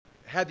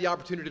had the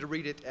opportunity to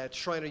read it at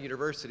Schreiner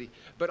University.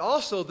 But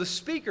also the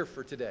speaker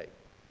for today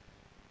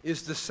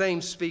is the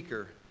same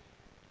speaker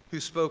who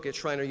spoke at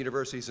Schreiner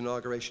University's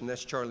inauguration.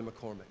 That's Charlie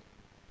McCormick.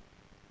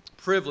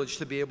 Privileged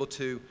to be able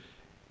to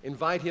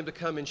invite him to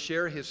come and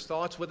share his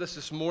thoughts with us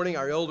this morning.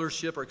 Our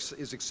eldership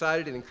is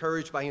excited and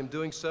encouraged by him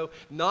doing so,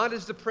 not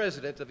as the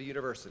president of a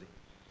university,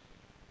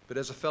 but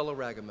as a fellow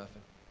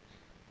ragamuffin.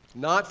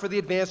 Not for the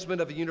advancement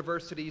of a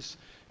university's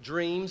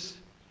dreams,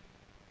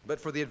 but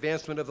for the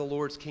advancement of the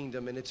Lord's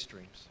kingdom and its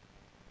dreams.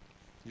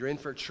 You're in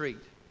for a treat.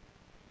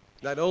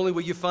 Not only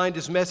will you find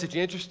his message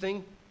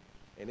interesting,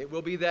 and it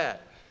will be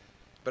that,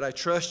 but I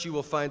trust you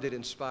will find it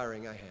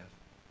inspiring. I have.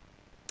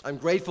 I'm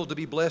grateful to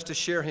be blessed to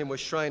share him with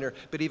Schreiner,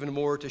 but even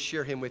more to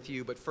share him with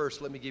you. But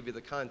first, let me give you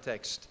the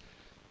context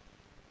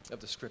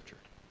of the Scripture.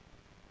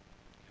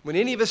 When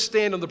any of us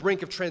stand on the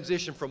brink of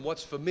transition from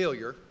what's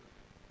familiar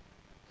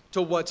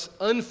to what's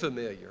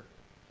unfamiliar,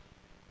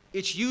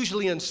 it's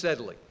usually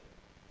unsettling.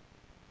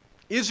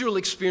 Israel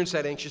experienced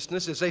that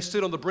anxiousness as they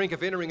stood on the brink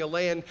of entering a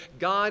land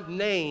God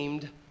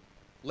named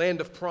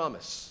Land of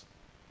Promise.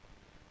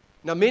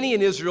 Now, many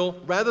in Israel,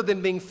 rather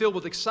than being filled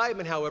with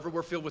excitement, however,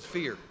 were filled with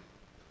fear.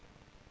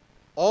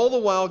 All the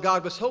while,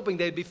 God was hoping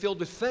they'd be filled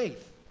with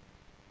faith.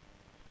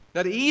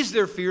 Now, to ease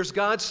their fears,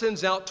 God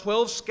sends out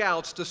 12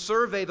 scouts to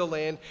survey the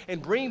land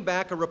and bring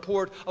back a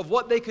report of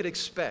what they could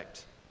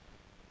expect.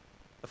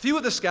 A few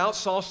of the scouts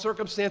saw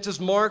circumstances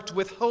marked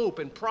with hope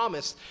and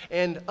promise,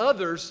 and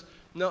others,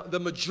 no, the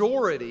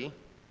majority,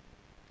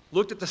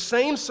 looked at the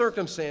same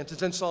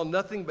circumstances and saw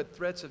nothing but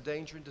threats of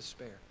danger and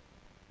despair.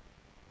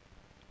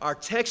 Our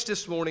text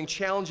this morning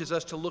challenges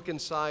us to look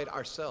inside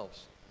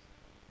ourselves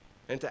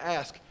and to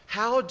ask,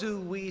 how do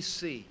we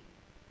see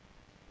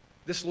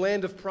this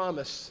land of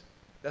promise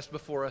that's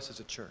before us as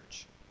a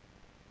church?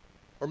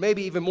 Or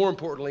maybe even more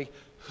importantly,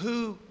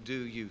 who do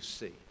you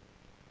see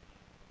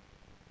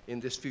in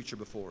this future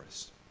before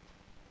us?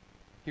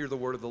 Hear the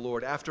word of the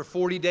Lord. After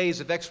 40 days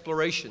of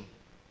exploration,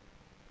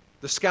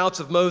 the scouts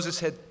of Moses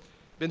had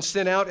been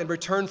sent out and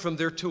returned from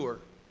their tour.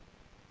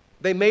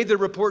 They made their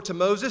report to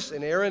Moses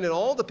and Aaron and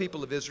all the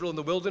people of Israel in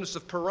the wilderness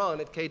of Paran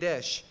at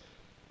Kadesh.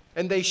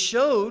 And they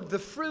showed the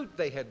fruit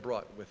they had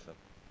brought with them.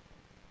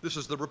 This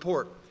is the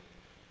report.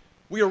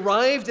 We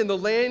arrived in the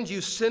land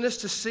you sent us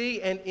to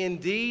see, and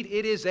indeed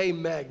it is a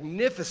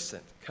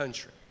magnificent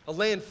country, a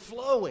land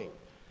flowing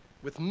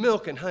with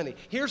milk and honey.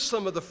 Here's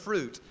some of the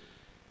fruit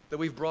that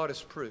we've brought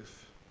as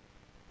proof.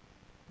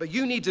 But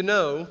you need to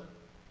know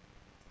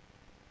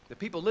the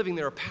people living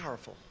there are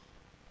powerful.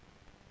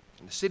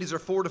 And the cities are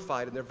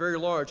fortified and they're very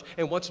large.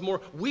 And what's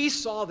more, we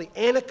saw the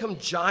Anakim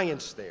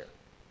giants there.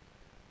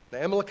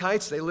 The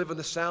Amalekites, they live in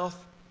the south.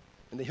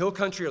 In the hill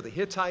country are the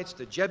Hittites,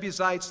 the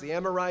Jebusites, the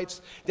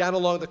Amorites. Down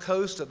along the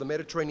coast of the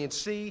Mediterranean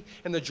Sea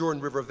and the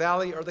Jordan River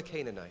Valley are the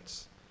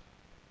Canaanites.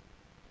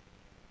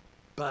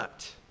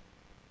 But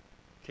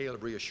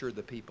Caleb reassured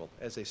the people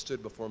as they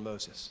stood before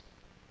Moses,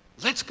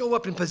 let's go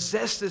up and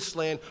possess this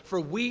land, for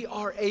we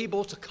are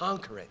able to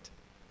conquer it.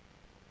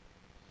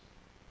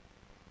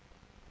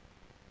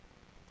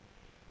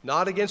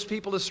 Not against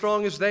people as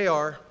strong as they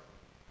are,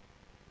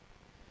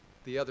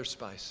 the other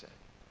spies said.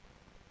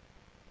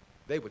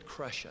 They would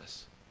crush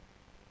us.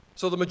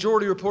 So the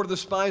majority report of the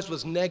spies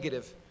was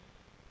negative.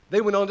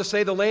 They went on to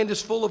say the land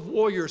is full of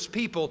warriors.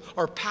 People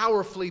are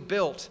powerfully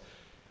built.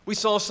 We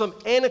saw some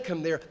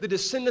Anakim there, the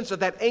descendants of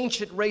that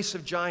ancient race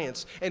of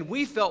giants, and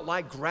we felt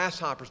like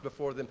grasshoppers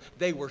before them.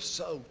 They were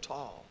so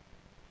tall.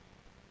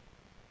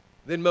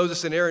 Then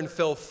Moses and Aaron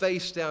fell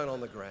face down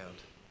on the ground.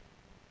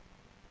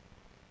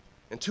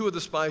 And two of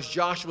the spies,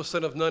 Joshua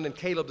son of Nun and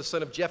Caleb the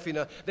son of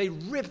Jephunneh, they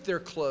ripped their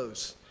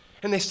clothes.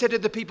 And they said to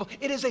the people,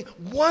 it is a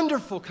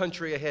wonderful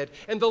country ahead,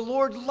 and the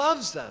Lord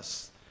loves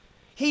us.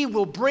 He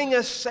will bring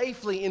us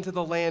safely into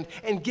the land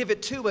and give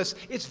it to us.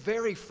 It's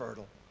very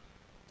fertile.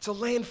 It's a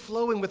land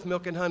flowing with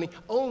milk and honey.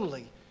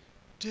 Only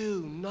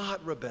do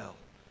not rebel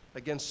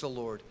against the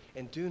Lord,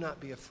 and do not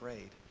be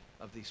afraid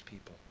of these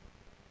people,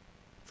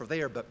 for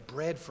they are but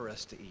bread for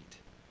us to eat.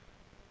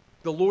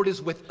 The Lord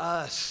is with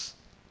us.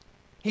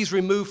 He's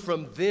removed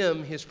from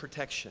them his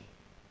protection.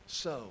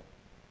 So,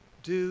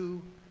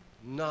 do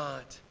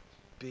not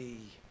be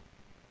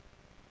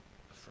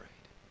afraid.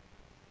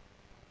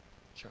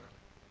 Charlie.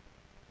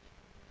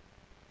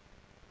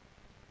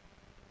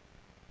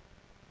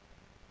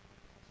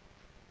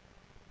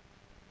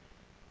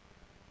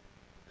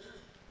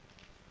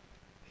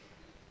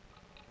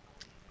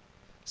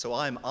 So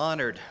I'm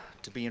honored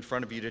to be in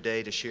front of you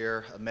today to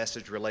share a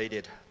message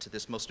related to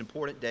this most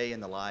important day in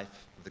the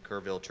life of the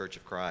Kerrville Church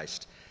of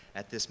Christ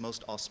at this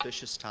most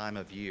auspicious time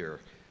of year,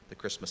 the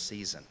Christmas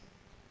season.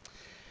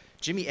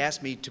 Jimmy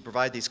asked me to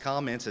provide these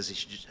comments,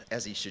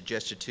 as he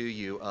suggested to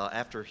you,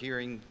 after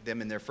hearing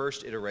them in their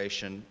first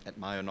iteration at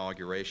my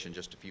inauguration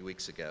just a few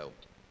weeks ago.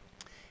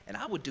 And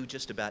I would do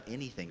just about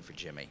anything for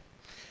Jimmy,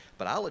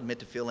 but I'll admit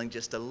to feeling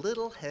just a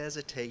little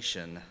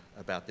hesitation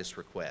about this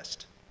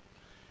request.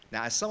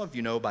 Now, as some of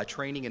you know, by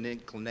training and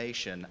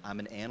inclination, I'm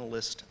an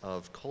analyst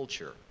of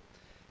culture.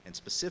 And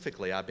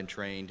specifically, I've been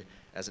trained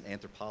as an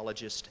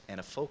anthropologist and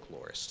a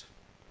folklorist.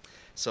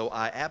 So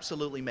I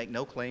absolutely make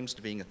no claims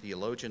to being a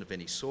theologian of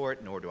any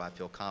sort, nor do I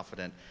feel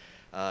confident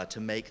to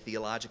make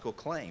theological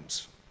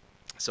claims.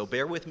 So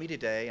bear with me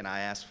today, and I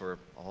ask for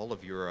all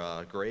of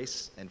your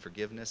grace and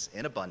forgiveness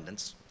in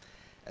abundance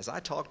as I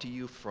talk to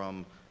you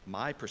from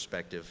my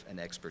perspective and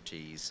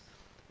expertise,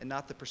 and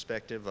not the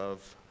perspective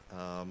of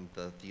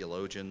the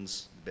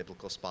theologians,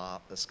 biblical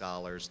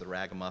scholars, the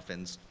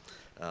ragamuffins,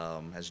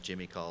 as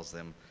Jimmy calls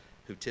them,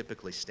 who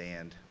typically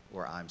stand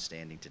where I'm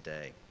standing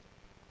today.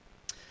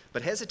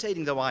 But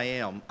hesitating though I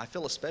am, I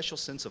feel a special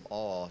sense of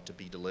awe to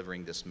be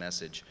delivering this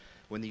message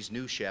when these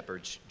new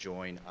shepherds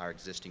join our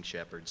existing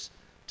shepherds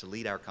to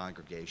lead our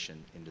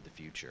congregation into the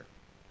future.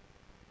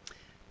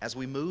 As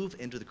we move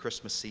into the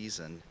Christmas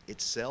season,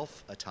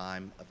 itself a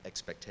time of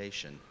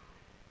expectation,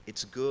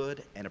 it's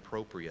good and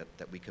appropriate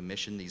that we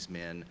commission these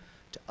men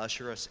to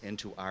usher us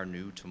into our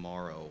new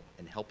tomorrow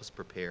and help us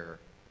prepare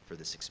for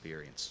this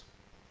experience.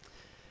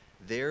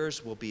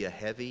 Theirs will be a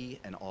heavy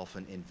and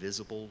often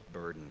invisible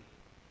burden,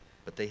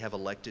 but they have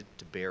elected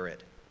to bear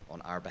it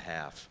on our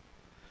behalf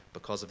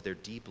because of their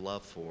deep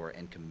love for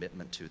and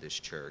commitment to this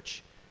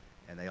church,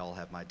 and they all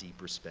have my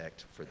deep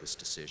respect for this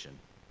decision.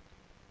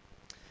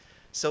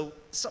 So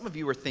some of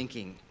you are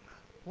thinking,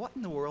 what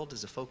in the world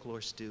does a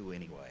folklorist do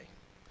anyway?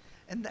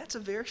 And that's a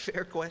very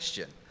fair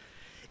question.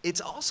 It's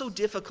also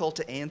difficult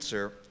to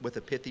answer with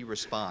a pithy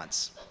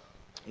response.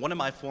 One of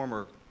my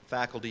former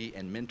faculty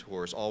and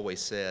mentors always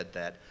said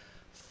that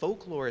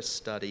folklorists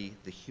study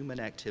the human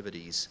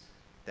activities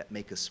that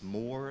make us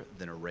more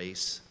than a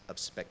race of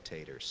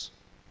spectators.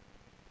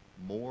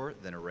 More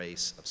than a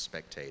race of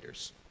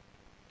spectators.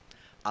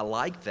 I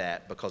like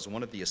that because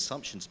one of the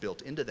assumptions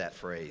built into that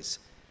phrase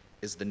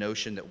is the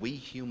notion that we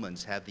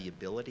humans have the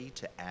ability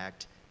to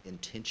act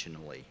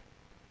intentionally.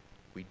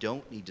 We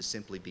don't need to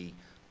simply be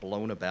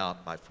blown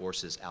about by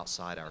forces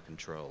outside our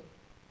control.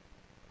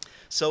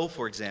 So,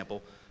 for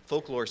example,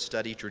 folklore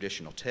study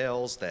traditional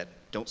tales that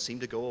don't seem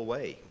to go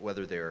away,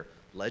 whether they're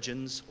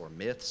legends or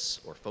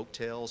myths or folk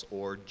tales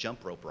or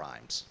jump rope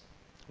rhymes.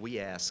 We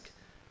ask,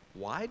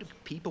 why do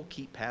people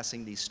keep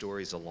passing these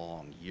stories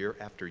along year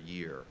after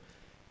year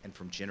and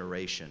from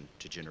generation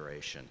to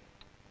generation?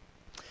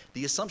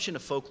 The assumption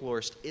of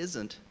folklorists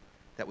isn't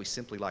that we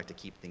simply like to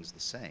keep things the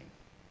same.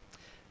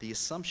 The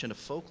assumption of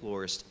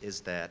folklorists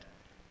is that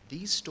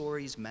these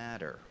stories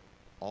matter,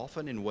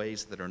 often in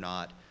ways that are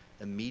not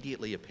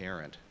immediately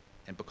apparent,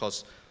 and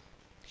because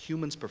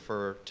humans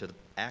prefer to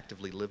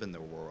actively live in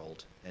their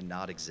world and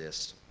not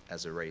exist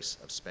as a race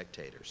of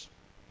spectators.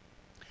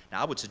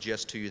 Now, I would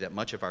suggest to you that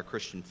much of our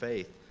Christian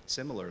faith,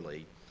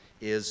 similarly,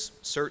 is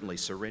certainly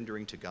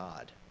surrendering to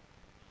God,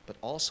 but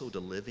also to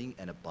living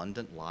an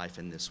abundant life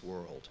in this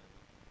world.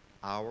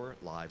 Our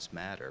lives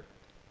matter,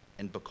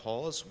 and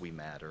because we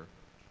matter,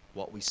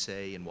 what we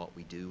say and what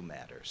we do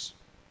matters.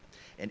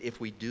 And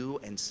if we do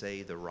and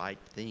say the right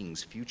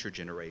things, future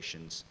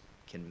generations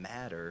can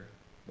matter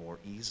more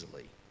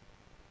easily.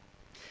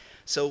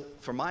 So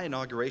for my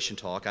inauguration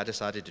talk, I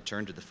decided to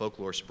turn to the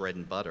folklorist's bread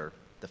and butter,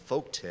 the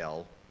folk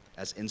tale,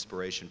 as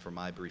inspiration for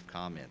my brief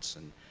comments.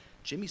 And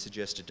Jimmy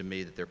suggested to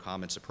me that their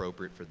comments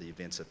appropriate for the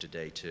events of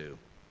today too.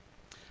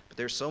 But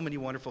there's so many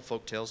wonderful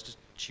folk tales to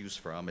choose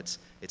from.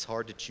 It's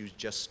hard to choose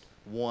just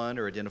one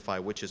or identify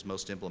which is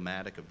most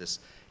emblematic of this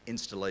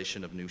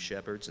installation of new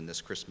shepherds in this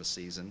Christmas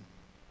season.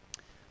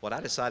 What I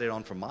decided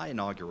on for my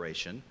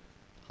inauguration,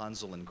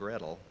 Hansel and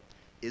Gretel,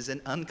 is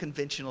an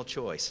unconventional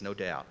choice, no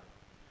doubt,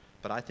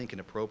 but I think an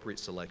appropriate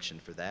selection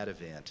for that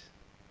event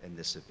and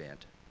this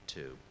event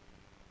too.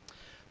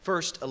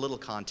 First, a little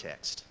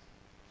context.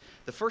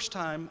 The first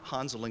time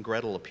Hansel and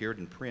Gretel appeared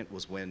in print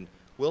was when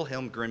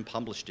Wilhelm Grimm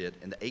published it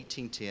in the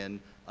 1810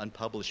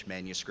 unpublished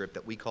manuscript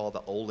that we call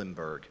the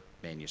Olenberg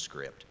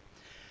manuscript.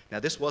 Now,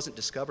 this wasn't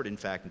discovered, in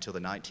fact, until the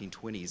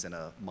 1920s in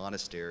a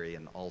monastery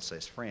in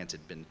Alsace, France. It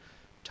had been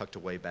tucked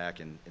away back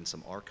in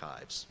some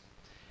archives.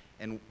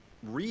 And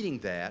reading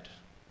that,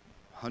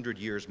 100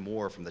 years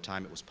more from the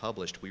time it was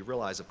published, we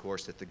realize, of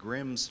course, that the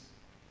Grimms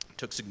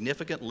took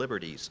significant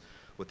liberties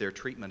with their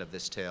treatment of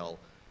this tale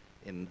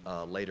in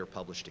later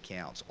published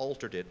accounts,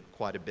 altered it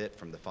quite a bit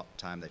from the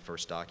time they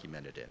first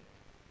documented it.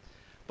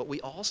 But we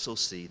also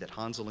see that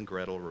Hansel and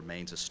Gretel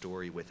remains a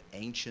story with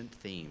ancient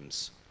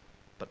themes,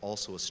 but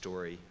also a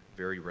story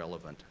very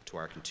relevant to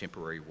our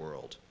contemporary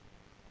world.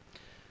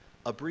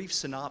 A brief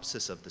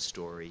synopsis of the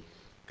story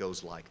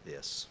goes like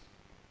this.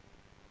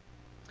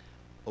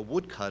 A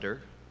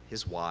woodcutter,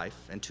 his wife,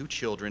 and 2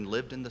 children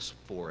lived in the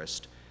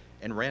forest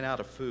and ran out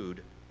of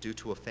food due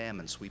to a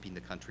famine sweeping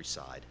the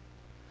countryside.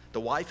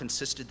 The wife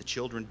insisted the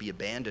children be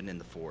abandoned in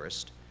the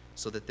forest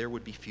so that there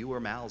would be fewer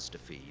mouths to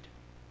feed.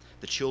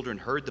 The children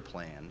heard the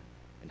plan,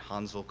 and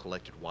Hansel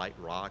collected white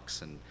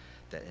rocks and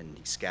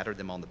he scattered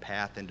them on the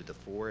path into the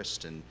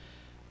forest, and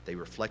they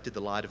reflected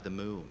the light of the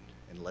moon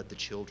and led the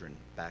children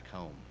back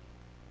home.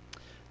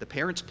 The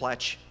parents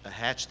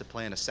hatched the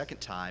plan a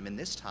second time, and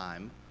this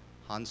time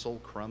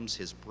Hansel crumbs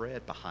his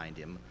bread behind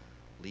him,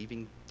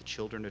 leaving the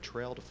children a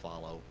trail to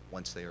follow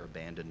once they are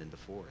abandoned in the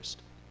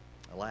forest.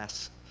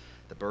 Alas,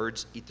 the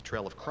birds eat the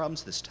trail of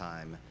crumbs this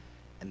time,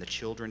 and the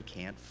children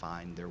can't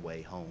find their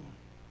way home.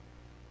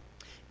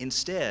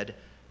 Instead,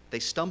 they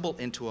stumble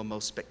into a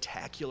most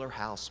spectacular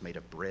house made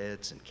of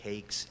breads and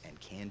cakes and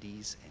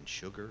candies and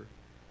sugar.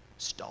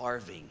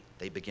 Starving,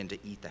 they begin to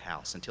eat the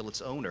house until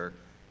its owner,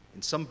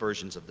 in some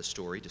versions of the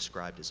story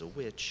described as a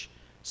witch,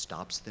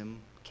 stops them,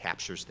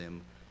 captures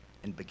them,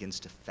 and begins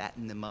to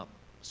fatten them up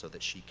so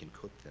that she can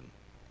cook them.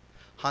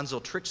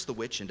 Hansel tricks the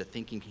witch into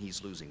thinking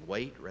he's losing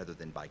weight rather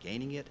than by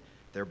gaining it,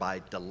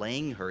 thereby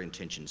delaying her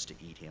intentions to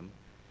eat him.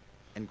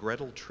 And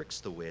Gretel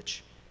tricks the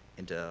witch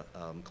into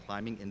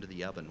climbing into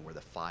the oven where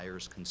the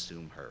fires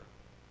consume her.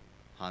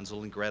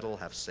 Hansel and Gretel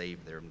have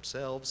saved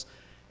themselves,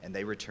 and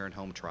they return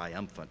home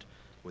triumphant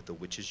with the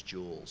witch's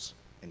jewels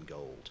and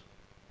gold.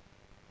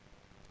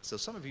 So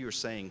some of you are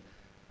saying,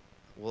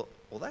 well,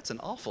 that's an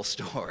awful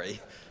story,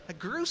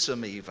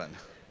 gruesome even.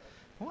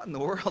 What in the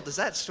world does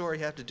that story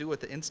have to do with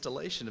the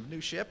installation of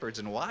new shepherds,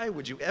 and why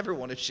would you ever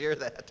want to share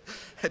that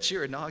at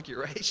your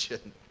inauguration?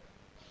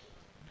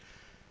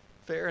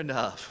 Fair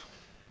enough.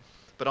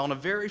 But on a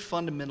very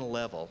fundamental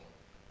level,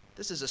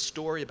 this is a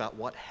story about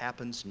what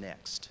happens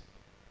next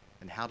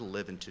and how to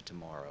live into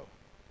tomorrow.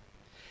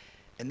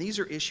 And these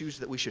are issues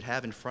that we should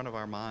have in front of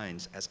our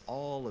minds as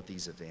all of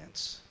these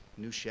events,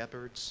 new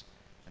shepherds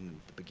and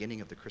the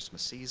beginning of the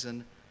Christmas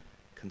season,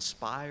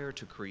 conspire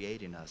to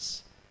create in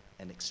us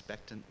an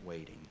expectant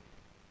waiting.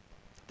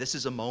 This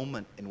is a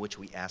moment in which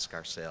we ask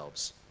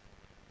ourselves,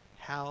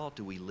 how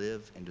do we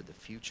live into the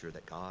future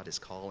that God is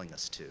calling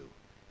us to?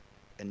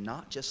 And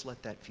not just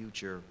let that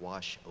future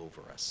wash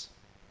over us.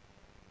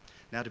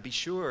 Now, to be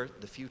sure,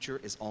 the future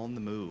is on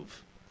the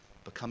move,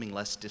 becoming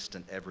less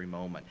distant every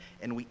moment,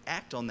 and we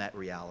act on that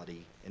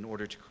reality in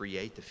order to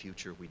create the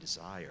future we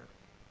desire.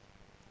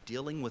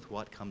 Dealing with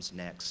what comes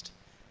next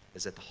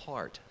is at the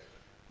heart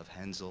of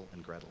Hansel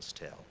and Gretel's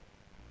tale.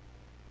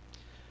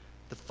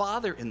 The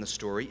father in the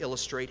story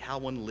illustrates how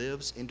one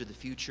lives into the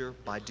future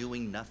by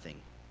doing nothing.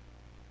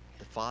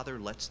 The father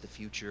lets the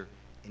future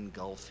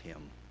engulf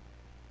him.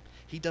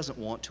 He doesn't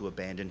want to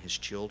abandon his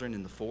children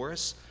in the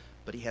forest,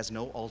 but he has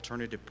no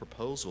alternative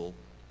proposal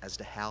as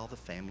to how the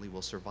family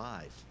will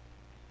survive.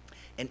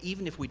 And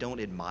even if we don't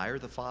admire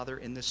the father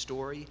in this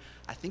story,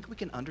 I think we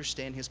can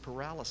understand his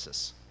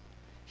paralysis.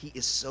 He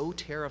is so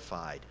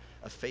terrified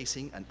of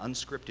facing an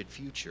unscripted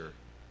future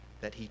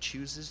that he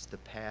chooses the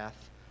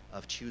path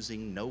of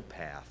choosing no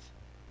path,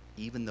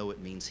 even though it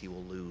means he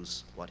will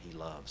lose what he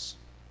loves.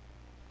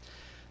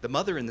 The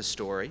mother in the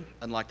story,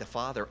 unlike the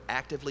father,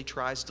 actively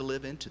tries to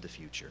live into the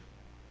future.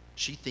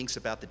 She thinks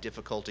about the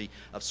difficulty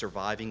of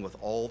surviving with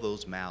all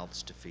those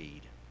mouths to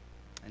feed.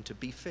 And to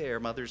be fair,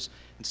 mothers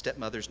and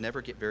stepmothers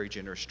never get very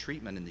generous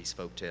treatment in these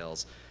folk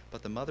tales,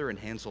 but the mother in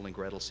Hansel and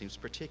Gretel seems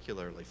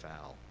particularly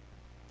foul.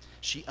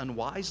 She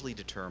unwisely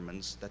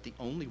determines that the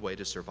only way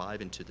to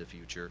survive into the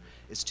future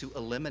is to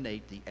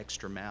eliminate the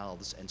extra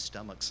mouths and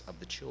stomachs of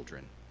the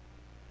children.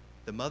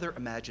 The mother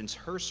imagines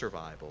her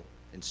survival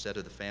instead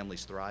of the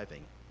family's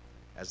thriving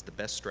as the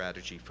best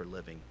strategy for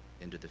living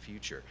into the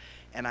future.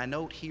 And I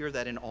note here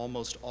that in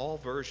almost all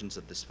versions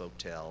of this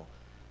folktale,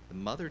 the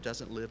mother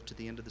doesn't live to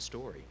the end of the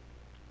story.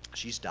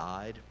 She's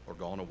died or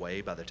gone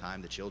away by the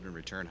time the children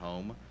return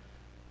home.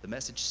 The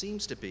message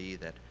seems to be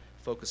that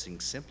focusing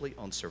simply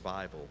on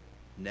survival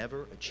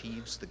never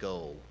achieves the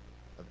goal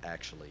of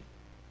actually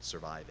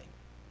surviving.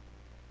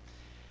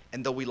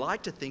 And though we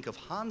like to think of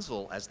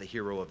Hansel as the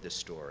hero of this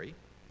story,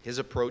 his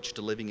approach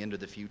to living into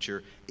the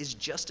future is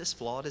just as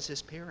flawed as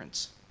his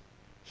parents.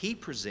 He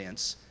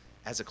presents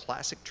as a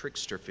classic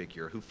trickster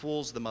figure who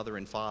fools the mother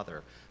and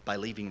father by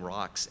leaving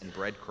rocks and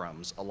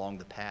breadcrumbs along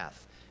the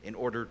path in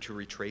order to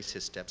retrace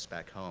his steps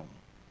back home.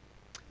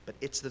 But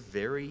it's the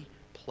very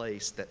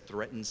place that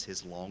threatens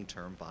his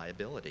long-term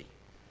viability.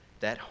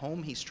 That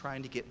home he's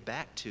trying to get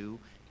back to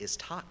is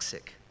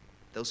toxic.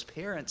 Those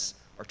parents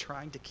are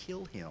trying to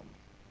kill him.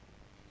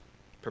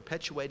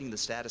 Perpetuating the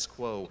status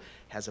quo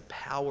has a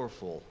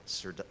powerful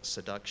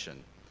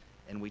seduction,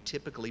 and we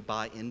typically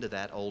buy into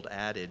that old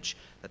adage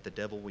that the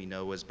devil we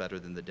know is better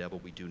than the devil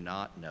we do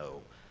not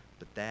know.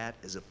 But that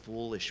is a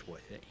foolish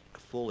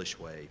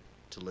way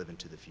to live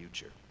into the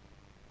future.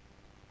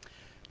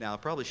 Now, I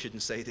probably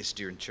shouldn't say this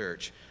during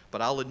church,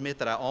 but I'll admit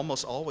that I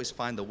almost always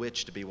find the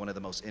witch to be one of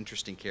the most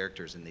interesting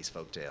characters in these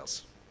folk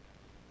tales.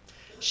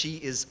 She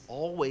is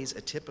always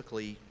a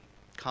typically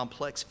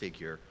complex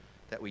figure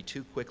that we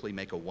too quickly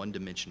make a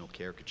one-dimensional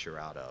caricature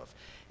out of.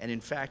 And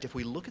in fact, if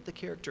we look at the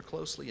character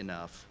closely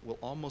enough, we'll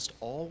almost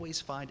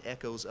always find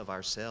echoes of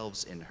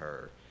ourselves in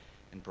her.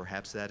 And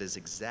perhaps that is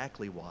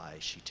exactly why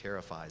she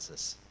terrifies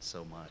us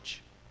so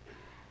much.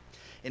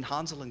 In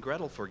Hansel and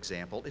Gretel, for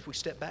example, if we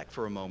step back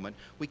for a moment,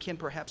 we can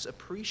perhaps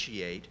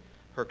appreciate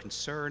her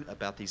concern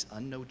about these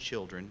unknown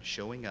children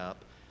showing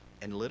up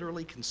and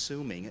literally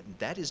consuming,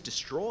 that is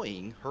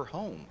destroying her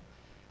home.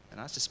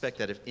 And I suspect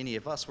that if any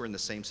of us were in the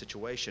same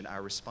situation,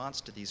 our response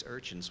to these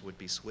urchins would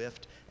be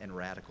swift and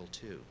radical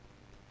too.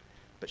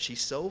 But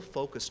she's so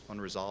focused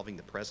on resolving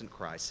the present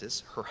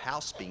crisis, her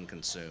house being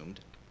consumed,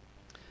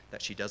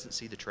 that she doesn't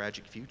see the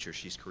tragic future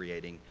she's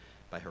creating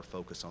by her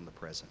focus on the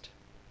present.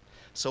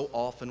 So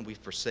often we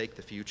forsake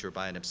the future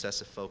by an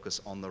obsessive focus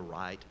on the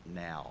right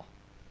now.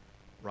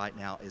 Right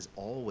now is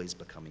always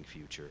becoming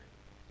future,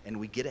 and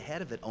we get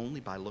ahead of it only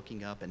by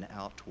looking up and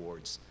out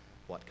towards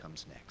what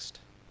comes next.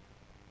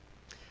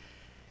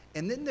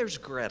 And then there's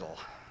Gretel.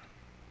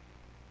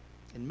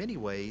 In many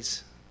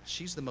ways,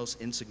 she's the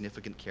most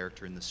insignificant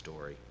character in the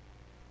story.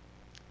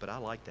 But I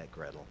like that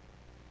Gretel.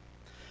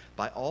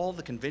 By all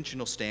the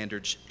conventional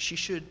standards, she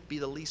should be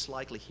the least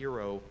likely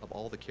hero of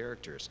all the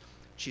characters.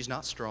 She's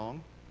not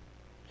strong.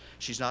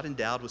 She's not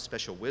endowed with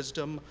special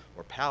wisdom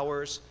or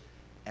powers.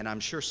 And I'm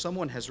sure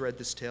someone has read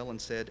this tale and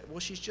said, well,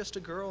 she's just a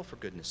girl, for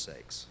goodness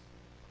sakes.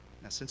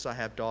 Now, since I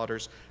have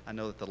daughters, I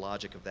know that the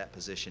logic of that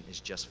position is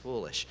just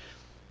foolish.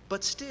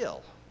 But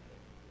still,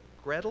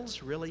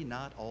 Gretel's really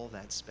not all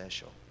that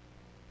special.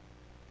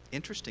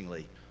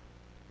 Interestingly,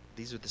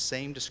 these are the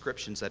same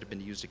descriptions that have been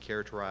used to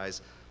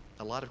characterize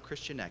a lot of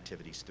Christian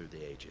activities through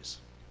the ages.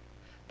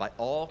 By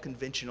all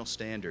conventional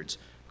standards,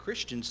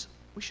 Christians,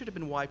 we should have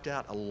been wiped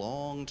out a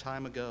long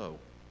time ago.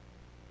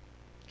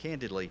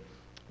 Candidly,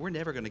 we're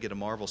never going to get a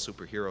Marvel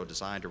superhero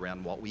designed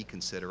around what we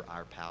consider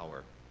our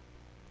power.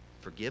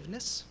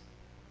 Forgiveness?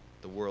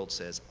 The world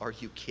says, are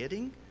you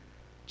kidding?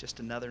 Just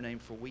another name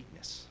for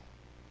weakness.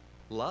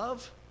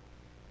 Love?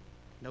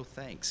 No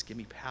thanks. Give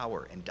me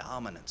power and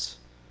dominance.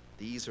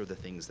 These are the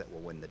things that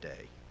will win the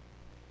day.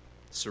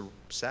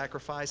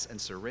 Sacrifice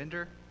and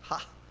surrender?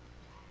 Ha!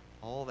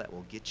 All that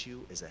will get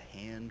you is a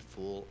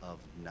handful of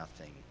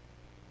nothing.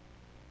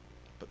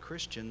 But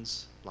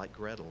Christians, like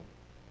Gretel,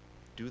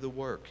 do the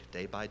work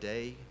day by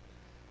day,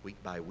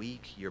 week by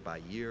week, year by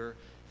year,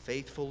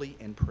 faithfully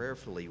and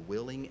prayerfully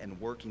willing and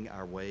working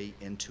our way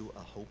into a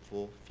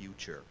hopeful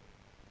future.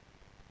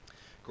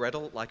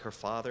 Gretel, like her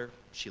father,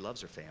 she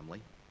loves her family.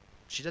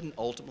 She doesn't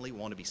ultimately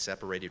want to be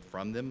separated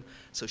from them,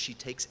 so she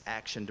takes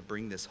action to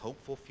bring this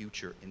hopeful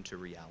future into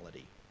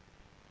reality.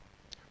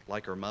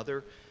 Like her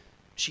mother,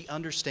 she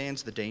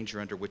understands the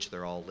danger under which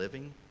they're all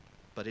living,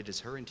 but it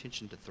is her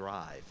intention to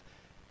thrive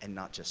and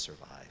not just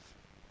survive.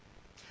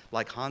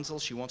 Like Hansel,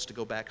 she wants to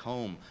go back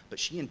home, but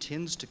she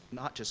intends to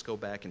not just go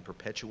back and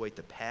perpetuate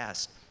the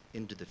past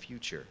into the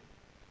future.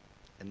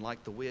 And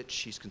like the witch,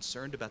 she's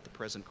concerned about the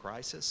present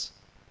crisis,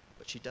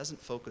 but she doesn't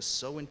focus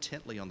so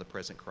intently on the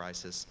present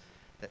crisis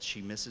that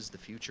she misses the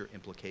future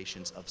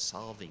implications of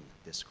solving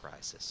this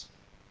crisis.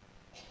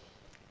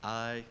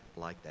 I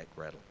like that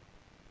Gretel.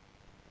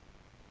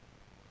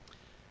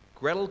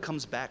 Gretel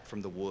comes back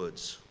from the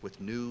woods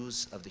with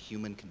news of the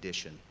human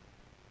condition.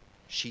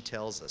 She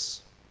tells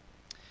us,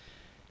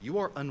 "You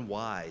are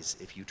unwise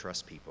if you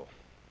trust people.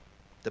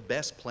 The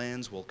best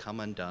plans will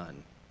come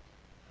undone.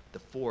 The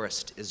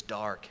forest is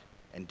dark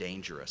and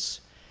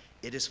dangerous.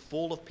 It is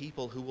full of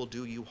people who will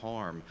do you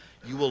harm.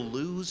 You will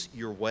lose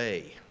your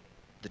way.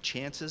 The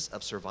chances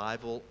of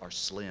survival are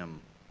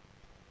slim.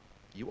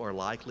 You are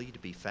likely to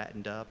be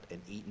fattened up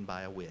and eaten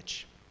by a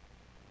witch."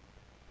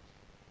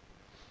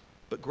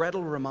 But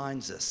Gretel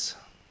reminds us,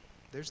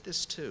 there's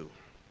this too.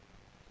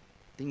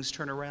 Things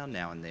turn around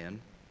now and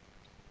then.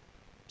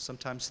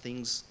 Sometimes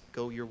things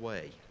go your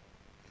way.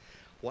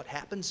 What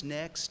happens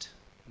next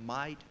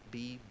might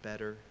be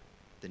better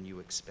than you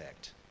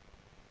expect.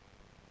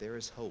 There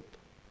is hope.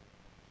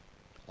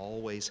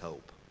 Always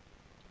hope.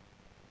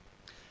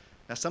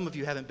 Now, some of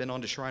you haven't been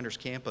onto Shriners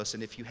campus,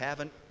 and if you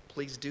haven't,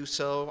 please do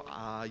so.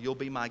 You'll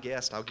be my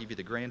guest. I'll give you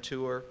the grand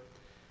tour.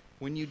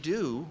 When you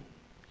do,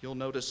 you'll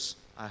notice,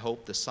 I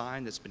hope, the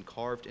sign that's been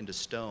carved into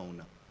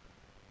stone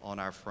on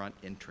our front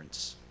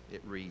entrance.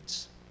 It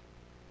reads,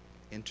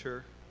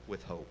 "Enter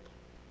with hope."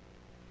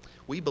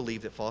 We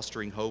believe that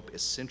fostering hope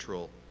is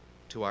central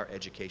to our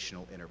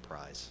educational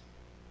enterprise.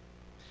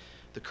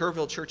 The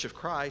Kerrville Church of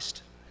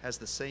Christ has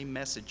the same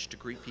message to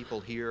greet people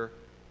here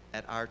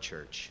at our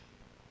church: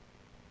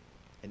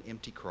 an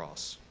empty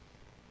cross.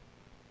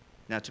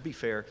 Now, to be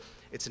fair,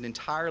 it's an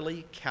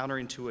entirely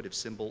counterintuitive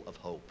symbol of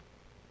hope.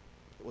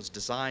 It was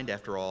designed,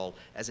 after all,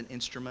 as an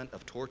instrument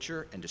of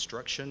torture and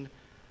destruction,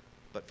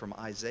 but from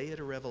Isaiah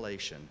to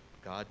Revelation,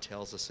 God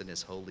tells us in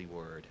His holy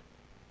word,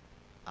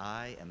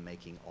 "I am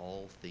making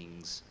all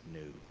things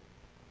new."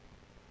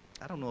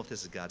 I don't know if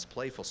this is God's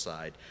playful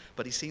side,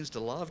 but He seems to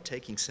love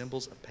taking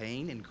symbols of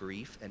pain and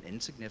grief and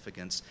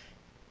insignificance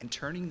and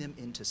turning them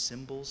into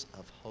symbols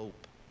of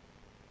hope.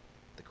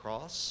 The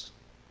cross,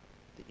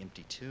 the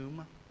empty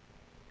tomb.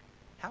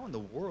 How in the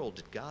world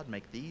did God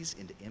make these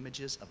into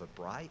images of a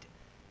bright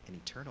and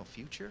eternal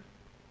future?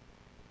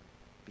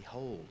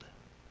 Behold,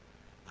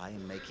 I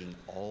am making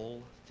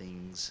all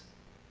things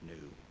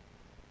new.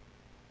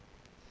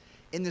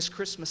 In this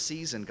Christmas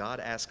season, God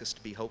asks us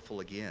to be hopeful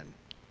again.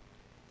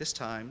 This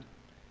time,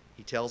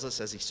 He tells us,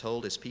 as He's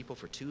told His people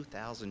for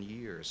 2,000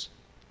 years,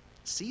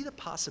 see the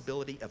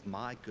possibility of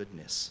my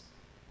goodness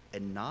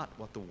and not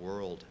what the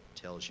world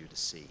tells you to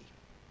see.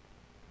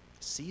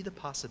 See the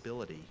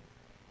possibility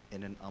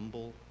in an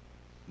humble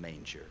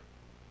manger.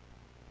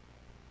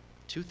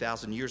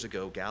 2,000 years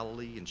ago,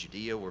 Galilee and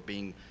Judea were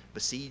being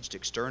besieged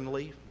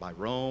externally by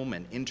Rome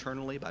and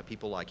internally by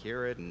people like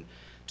Herod. And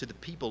to the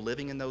people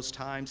living in those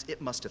times, it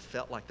must have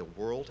felt like the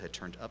world had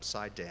turned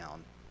upside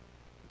down.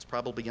 It's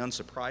probably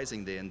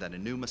unsurprising then that a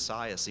new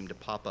Messiah seemed to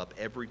pop up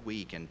every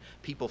week and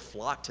people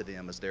flocked to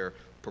them as their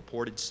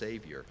purported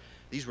Savior.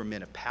 These were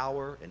men of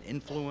power and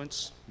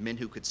influence, men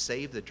who could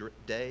save the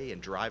day and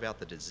drive out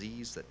the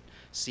disease that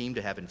seemed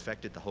to have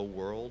infected the whole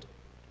world.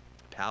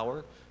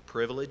 Power,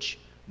 privilege,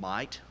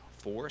 might,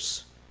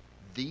 force,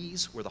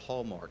 these were the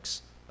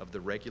hallmarks of the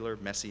regular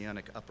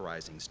messianic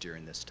uprisings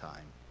during this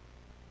time.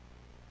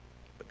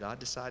 But God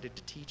decided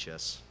to teach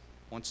us,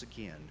 once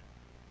again,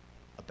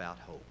 about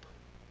hope.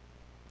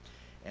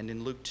 And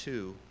in Luke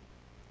 2,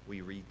 we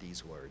read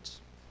these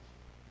words.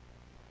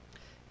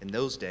 In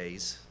those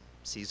days,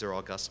 Caesar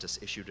Augustus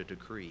issued a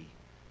decree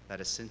that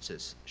a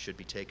census should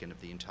be taken of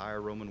the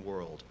entire Roman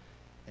world,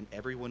 and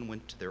everyone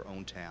went to their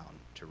own town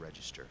to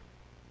register.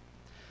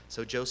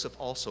 So Joseph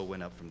also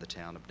went up from the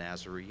town of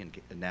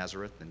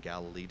Nazareth in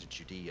Galilee to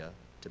Judea,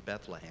 to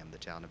Bethlehem, the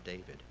town of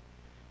David,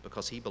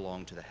 because he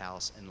belonged to the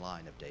house and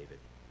line of David.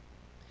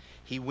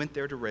 He went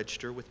there to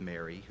register with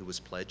Mary, who was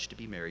pledged to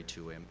be married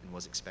to him and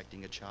was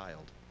expecting a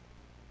child.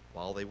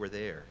 While they were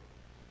there,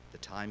 the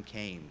time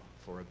came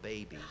for a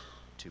baby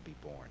to be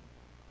born,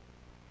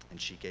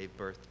 and she gave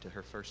birth to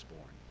her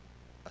firstborn,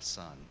 a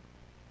son.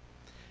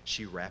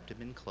 She wrapped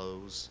him in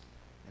clothes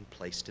and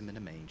placed him in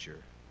a manger,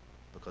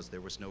 because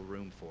there was no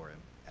room for him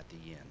at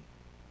the inn.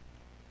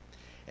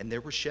 And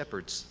there were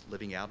shepherds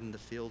living out in the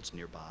fields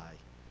nearby,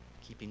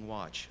 keeping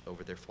watch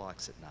over their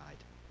flocks at night.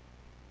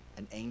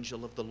 An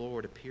angel of the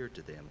Lord appeared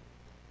to them,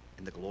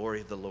 and the glory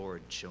of the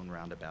Lord shone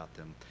round about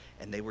them,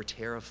 and they were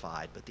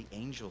terrified. But the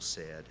angel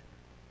said,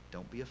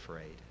 "Don't be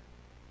afraid.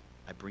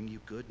 I bring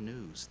you good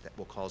news that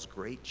will cause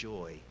great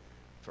joy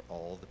for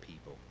all the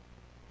people.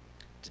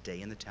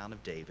 Today in the town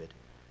of David,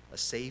 a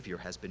Savior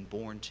has been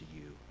born to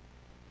you.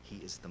 He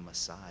is the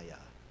Messiah,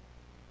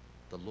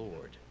 the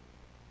Lord.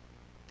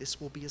 This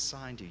will be a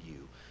sign to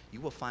you.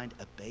 You will find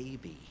a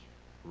baby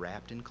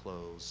wrapped in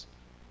clothes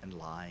and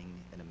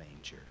lying in a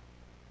manger."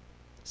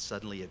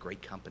 Suddenly a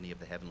great company of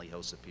the heavenly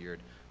hosts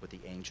appeared with the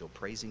angel,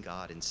 praising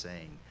God and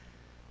saying,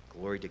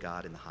 "Glory to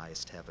God in the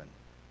highest heaven,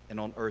 and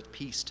on earth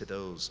peace to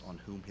those on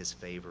whom his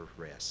favor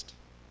rests."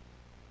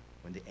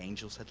 When the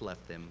angels had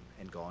left them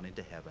and gone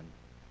into heaven,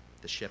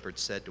 the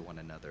shepherds said to one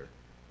another,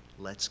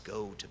 "Let's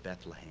go to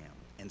Bethlehem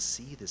and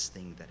see this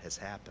thing that has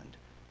happened,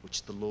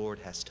 which the Lord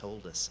has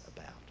told us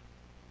about."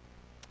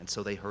 And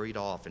so they hurried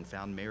off and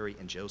found Mary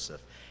and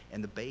Joseph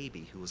and the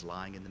baby who was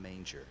lying in the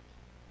manger.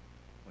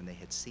 When they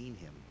had seen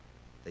him,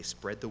 they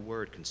spread the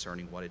word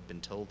concerning what had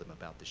been told them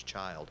about this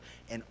child,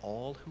 and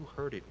all who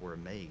heard it were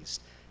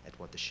amazed at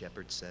what the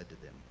shepherds said to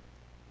them.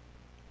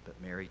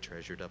 But Mary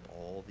treasured up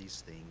all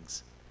these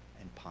things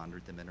and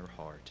pondered them in her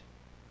heart.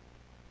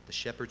 The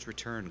shepherds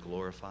returned,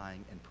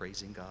 glorifying and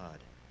praising God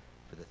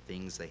for the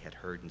things they had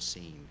heard and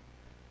seen,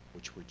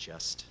 which were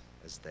just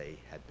as they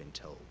had been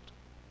told.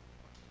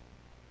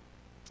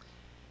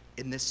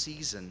 In this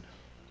season,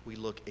 we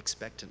look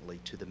expectantly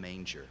to the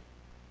manger.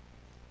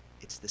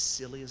 It's the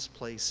silliest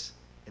place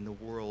in the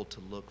world to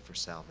look for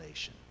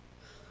salvation,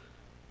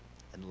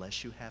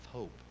 unless you have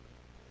hope.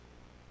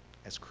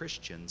 As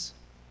Christians,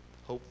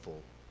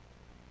 hopeful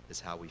is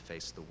how we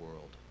face the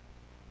world.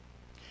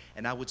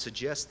 And I would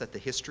suggest that the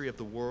history of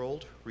the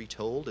world,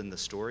 retold in the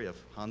story of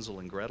Hansel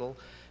and Gretel,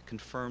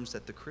 confirms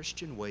that the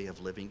Christian way of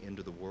living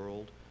into the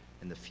world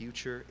in the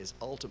future is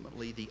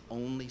ultimately the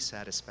only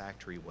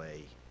satisfactory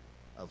way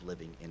of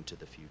living into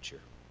the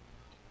future.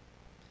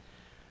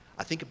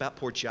 I think about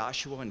poor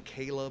Joshua and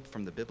Caleb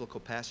from the biblical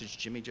passage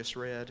Jimmy just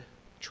read,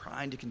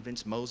 trying to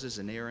convince Moses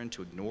and Aaron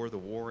to ignore the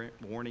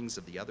warnings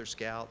of the other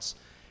scouts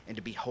and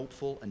to be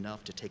hopeful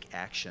enough to take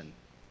action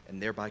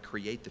and thereby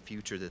create the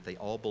future that they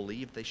all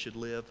believed they should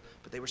live,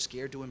 but they were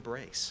scared to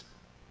embrace.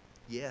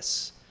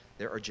 Yes,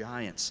 there are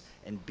giants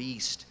and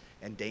beasts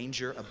and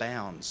danger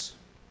abounds,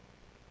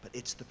 but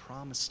it's the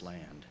promised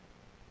land.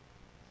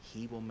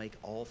 He will make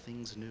all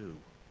things new.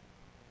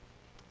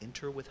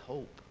 Enter with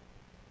hope.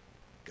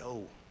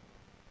 Go.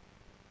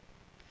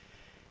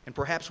 And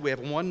perhaps we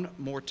have one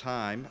more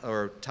time,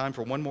 or time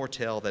for one more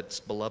tale that's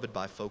beloved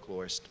by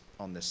folklorists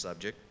on this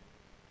subject.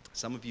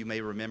 Some of you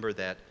may remember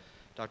that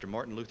Dr.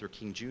 Martin Luther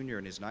King Jr.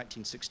 in his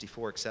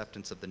 1964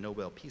 acceptance of the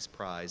Nobel Peace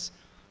Prize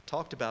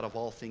talked about, of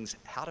all things,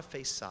 how to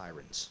face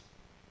sirens.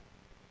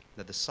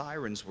 Now, the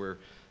sirens were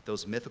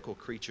those mythical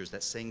creatures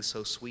that sang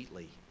so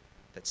sweetly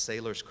that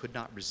sailors could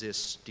not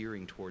resist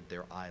steering toward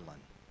their island.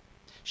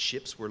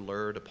 Ships were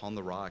lured upon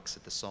the rocks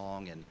at the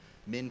song, and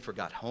men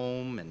forgot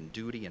home and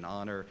duty and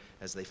honor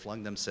as they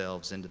flung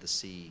themselves into the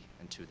sea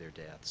and to their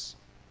deaths.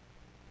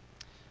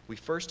 We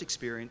first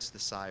experienced the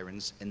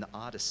sirens in the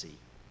Odyssey.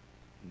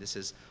 And this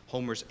is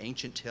Homer's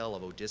ancient tale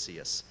of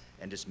Odysseus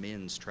and his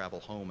men's travel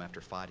home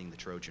after fighting the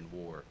Trojan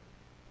War.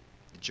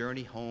 The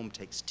journey home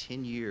takes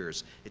 10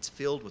 years. It's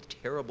filled with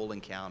terrible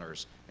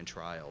encounters and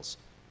trials.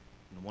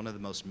 And one of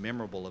the most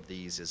memorable of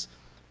these is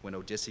when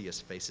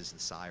Odysseus faces the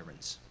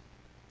sirens.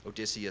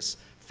 Odysseus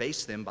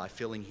faced them by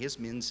filling his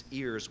men's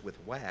ears with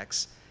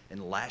wax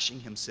and lashing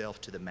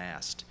himself to the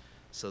mast,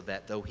 so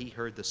that though he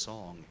heard the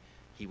song,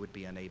 he would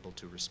be unable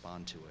to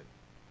respond to it.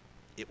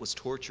 It was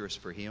torturous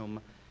for him,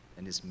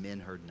 and his men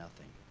heard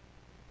nothing.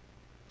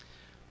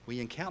 We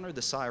encounter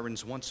the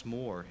sirens once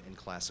more in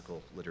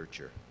classical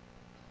literature.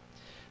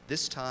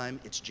 This time,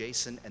 it's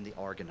Jason and the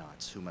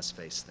Argonauts who must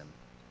face them.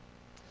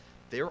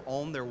 They're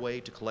on their way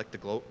to collect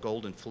the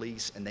golden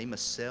fleece, and they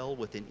must sail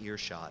within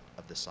earshot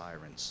of the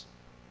sirens.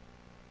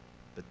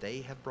 But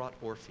they have brought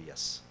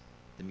Orpheus,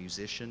 the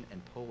musician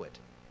and poet,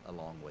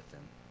 along with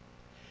them.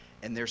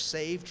 And they're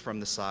saved from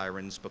the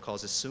sirens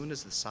because as soon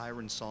as the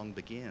siren song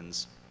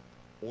begins,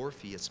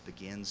 Orpheus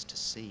begins to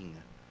sing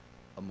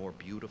a more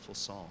beautiful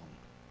song.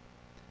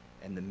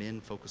 And the men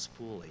focus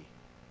fully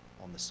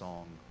on the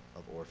song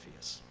of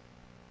Orpheus.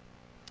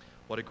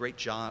 What a great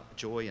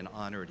joy and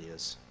honor it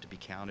is to be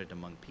counted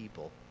among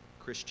people,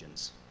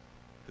 Christians,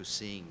 who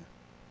sing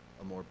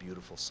a more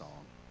beautiful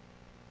song.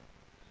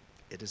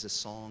 It is a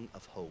song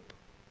of hope.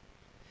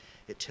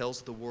 It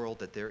tells the world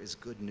that there is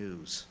good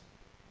news,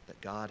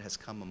 that God has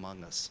come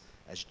among us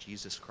as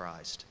Jesus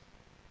Christ,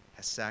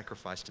 has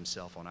sacrificed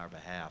himself on our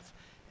behalf,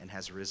 and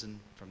has risen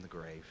from the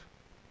grave.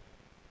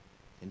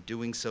 In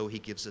doing so, he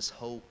gives us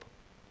hope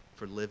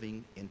for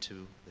living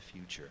into the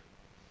future.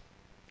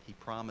 He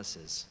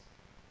promises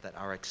that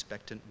our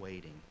expectant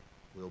waiting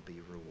will be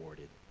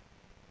rewarded.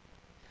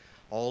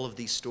 All of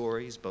these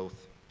stories, both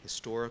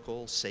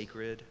historical,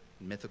 sacred,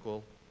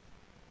 mythical,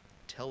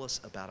 tell us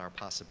about our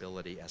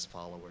possibility as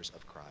followers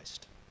of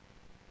Christ.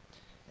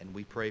 And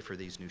we pray for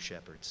these new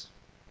shepherds,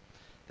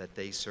 that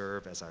they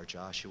serve as our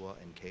Joshua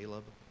and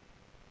Caleb,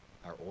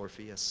 our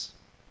Orpheus,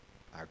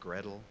 our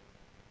Gretel,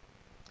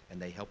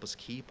 and they help us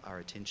keep our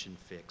attention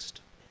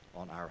fixed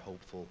on our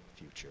hopeful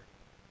future.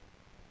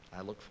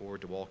 I look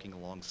forward to walking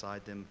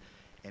alongside them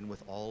and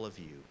with all of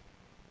you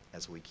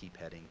as we keep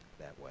heading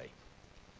that way.